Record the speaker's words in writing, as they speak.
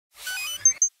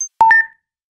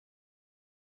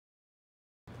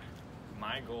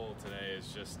my goal today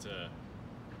is just to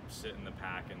sit in the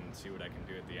pack and see what I can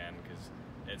do at the end, because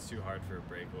it's too hard for a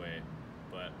breakaway.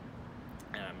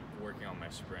 And I'm working on my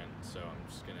sprint, so I'm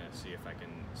just gonna see if I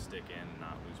can stick in and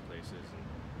not lose places and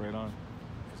right on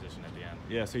position at the end.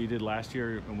 Yeah, so you did last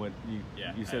year, and what you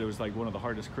said it was like one of the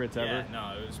hardest crits ever? Yeah,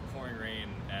 no, it was pouring rain,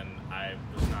 and I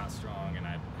was not strong, and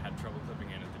I had trouble clipping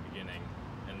in at the beginning,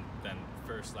 and then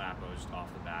first lap I was just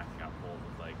off the back and got pulled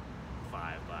with like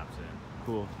 5 laps in.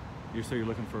 Cool. So you're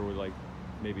looking for like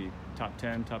maybe top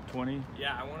 10, top 20?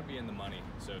 Yeah, I want to be in the money,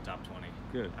 so top 20.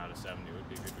 Good. Out of 70 would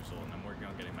be a good result, and I'm working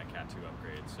on getting my Cat 2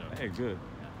 upgrade. So. Hey, good.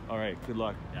 Yeah. All right, good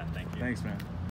luck. Yeah, thank you. Thanks, man.